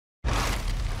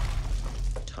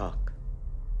Talk.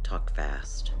 Talk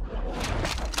fast.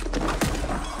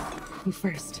 You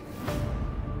first.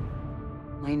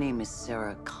 My name is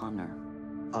Sarah Connor.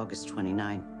 August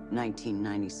 29,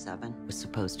 1997 was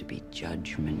supposed to be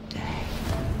Judgment Day.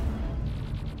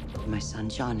 My son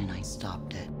John and I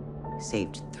stopped it.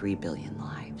 Saved 3 billion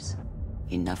lives.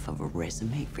 Enough of a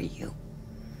resume for you?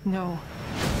 No.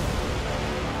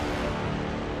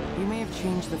 You may have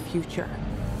changed the future,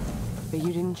 but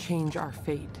you didn't change our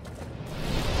fate.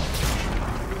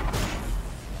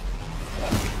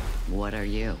 What are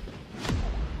you?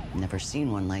 Never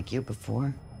seen one like you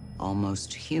before.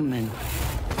 Almost human.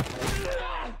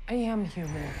 I am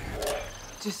human,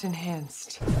 just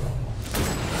enhanced.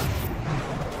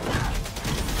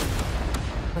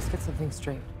 Let's get something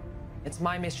straight. It's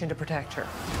my mission to protect her.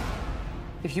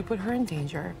 If you put her in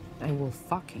danger, I will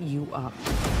fuck you up.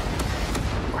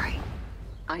 Right.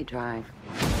 I drive.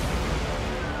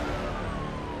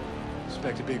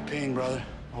 Expect a big ping, brother.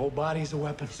 The whole body's a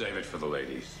weapon. Save it for the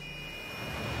ladies.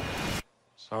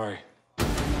 Sorry.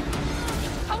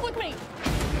 Come with me!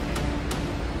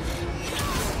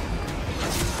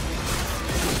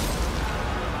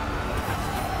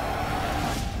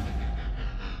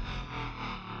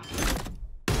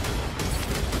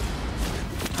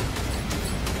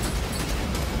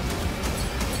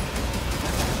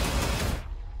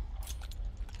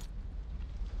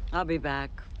 I'll be back.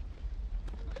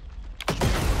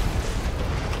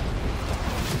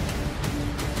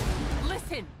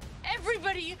 Listen,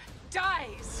 everybody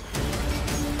dies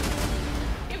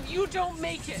if you don't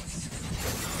make it.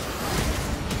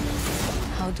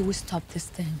 How do we stop this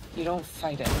thing? You don't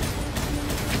fight it.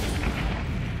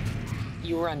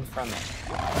 You run from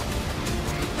it.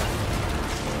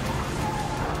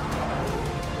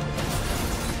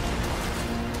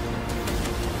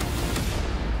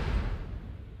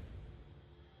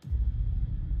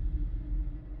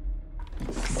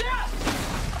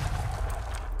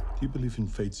 Do you believe in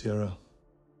fate, Sarah?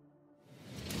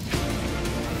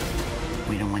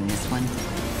 We don't win this one.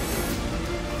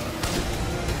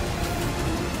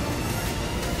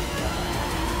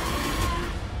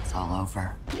 It's all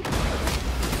over.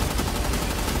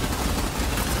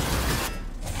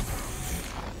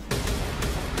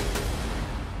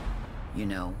 You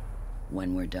know,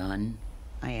 when we're done,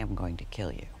 I am going to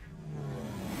kill you.